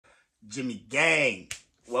Jimmy Gang.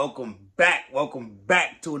 Welcome back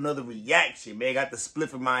to another reaction, man. Got the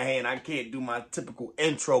spliff in my hand. I can't do my typical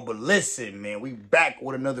intro, but listen, man, we back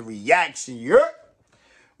with another reaction, yeah?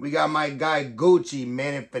 We got my guy Gucci,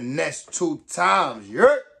 man, and Finesse2Tymes,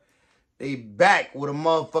 yeah? They back with a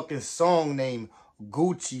motherfucking song named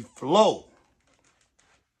Gucci Flow.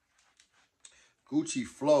 Gucci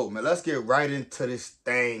Flow, man. Let's get right into this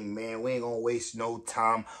thing, man. We ain't gonna waste no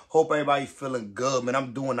time. Hope everybody feeling good, man.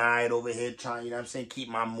 I'm doing all right over here, trying, you know what I'm saying, keep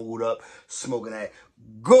my mood up, smoking that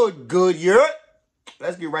good, yeah?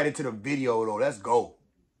 Let's get right into the video, though. Let's go.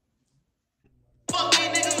 Fuck these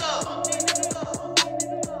niggas up.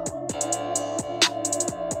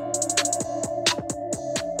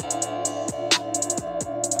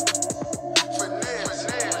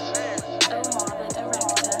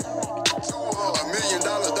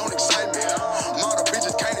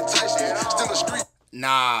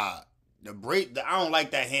 Nah, I don't like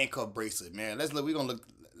that handcuff bracelet, man. Let's look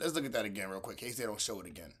at that again real quick in case they don't show it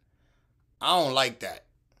again. I don't like that.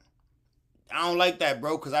 I don't like that,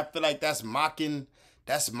 bro, because I feel like that's mocking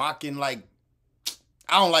like,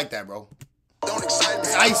 I don't like that, bro. Don't excite me.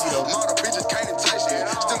 It's icy though. Model bitches can't entice me.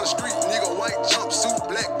 Still a street nigga, white jumpsuit,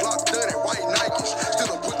 black block, 30, white Nikes.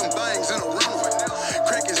 Still put them things in a rental.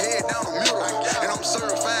 Crack his head down the middle. And I'm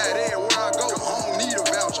certified everywhere I go. I don't need a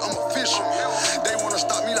vouch, I'm official. They wanna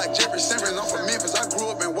stop me like Jeffrey Simmons. I'm from Memphis. I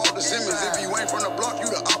grew up in Walter Simmons. If you ain't from the block,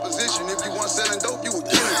 you the opposition. If you want selling dope, you a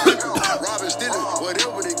killer. Robbing, stealing,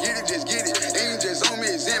 whatever they get it, just get it. Ain't just on me,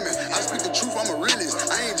 examine. I speak the truth, I'm a realist.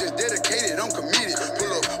 I ain't just dedicated, I'm committed.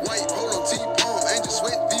 Pull up white polo tee.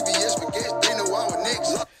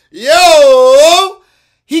 Yo,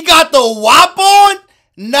 he got the WAP on?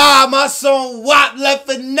 Nah, my son WAP left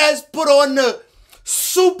Finesse put on the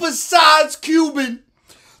supersized Cuban.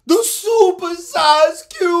 The supersized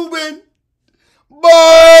Cuban.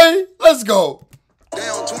 Boy, let's go.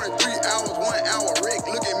 Down 23 hours, 1 hour wreck.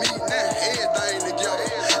 Look at me now, everything together.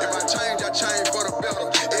 If I change for the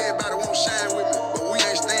better. Everybody won't shine with me, but we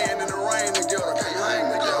ain't staying in the rain together. Can't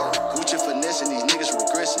hang together. Gucci finessing, these niggas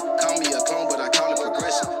regressing. Call me a clone, but I call it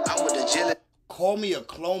progressing. I'm with the jelly. Call me a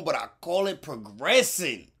clone, but I call it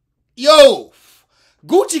progressing. Yo,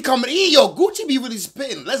 Gucci coming in. Yo, Gucci be really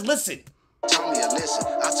spitting. Let's listen. Taught me a lesson.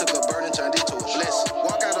 I took a burden, turned it to a blessing.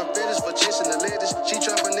 Walk out of fetish for chasing the lettuce. She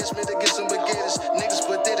dropping this me to get some baguettes. Niggas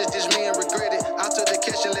pathetic, this me and regret it. I took the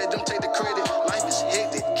cash and let them take the credit. Life is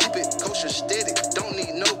hectic, keep it kosher steady. Don't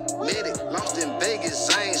need no medic. Lost in Vegas,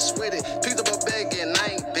 I ain't sweated. Picked up a bag and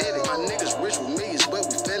I ain't bet it. My niggas rich with millions, but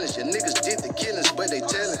we feelings. Your niggas did the killings, but they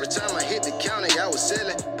tellin'. Every time I hit the county, I was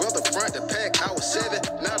selling. Brother front the pack, I was 7.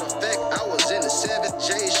 Matter of fact, I was in the 7.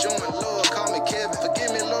 Jay showing love, call me Kevin.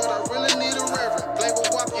 Forgive me, Lord, I really need a reverend. Play with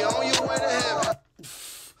WAP, you on your way to heaven.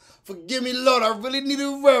 Forgive me, Lord, I really need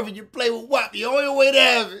a reverend. You play with WAP, you on your way to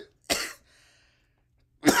heaven.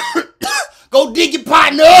 Go dig your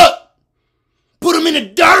partner up. Put him in the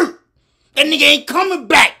dirt. That nigga ain't coming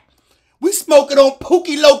back. We smoking on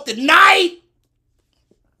Pookie Loke tonight.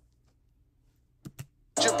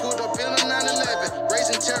 Just pulled up in a 911,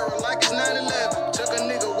 raising terror like it's 9/11. Took a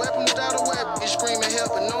nigga weapon without a weapon. He screaming help,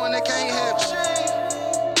 but knowing they can't help it.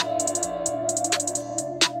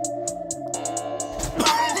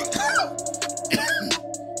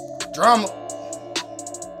 Drama.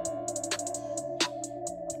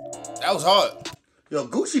 That was hard. Yo,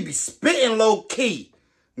 Gucci be spitting low key.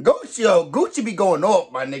 Gucci be going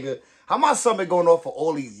off, my nigga. How my son been going off for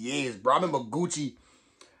all these years, bro? I remember Gucci.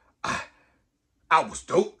 I was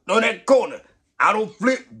dope on that corner. I don't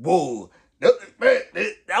flip, whoa.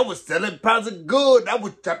 That was selling pounds of good. I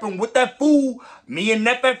was trapping with that fool. Me and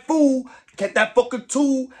that fool kept that fucking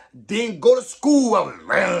tool. Didn't go to school. I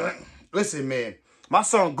was listen, man. My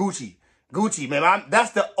son Gucci, man.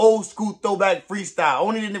 That's the old school throwback freestyle.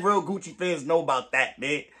 Only the real Gucci fans know about that,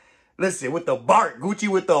 man. Listen, with the bark, Gucci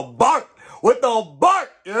with the bark,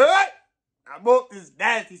 you right? I wrote this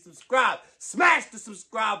nasty. Subscribe. Smash the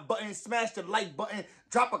subscribe button. Smash the like button.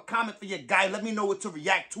 Drop a comment for your guy. Let me know what to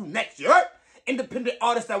react to next. You heard? Independent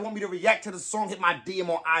artists that want me to react to the song, hit my DM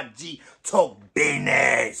on IG. Talk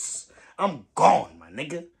business. I'm gone, my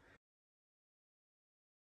nigga.